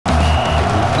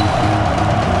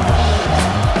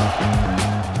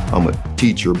I'm a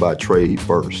teacher by trade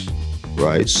first,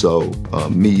 right? So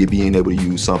me being able to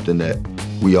use something that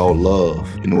we all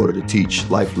love in order to teach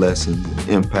life lessons and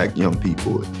impact young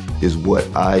people is what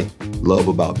I love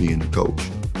about being a coach.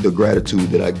 The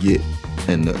gratitude that I get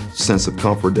and the sense of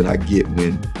comfort that I get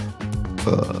when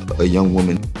a young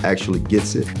woman actually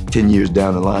gets it. 10 years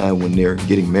down the line when they're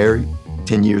getting married,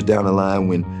 10 years down the line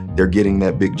when they're getting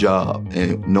that big job,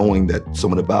 and knowing that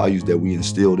some of the values that we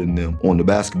instilled in them on the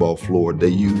basketball floor, they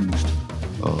used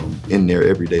in their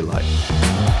everyday life.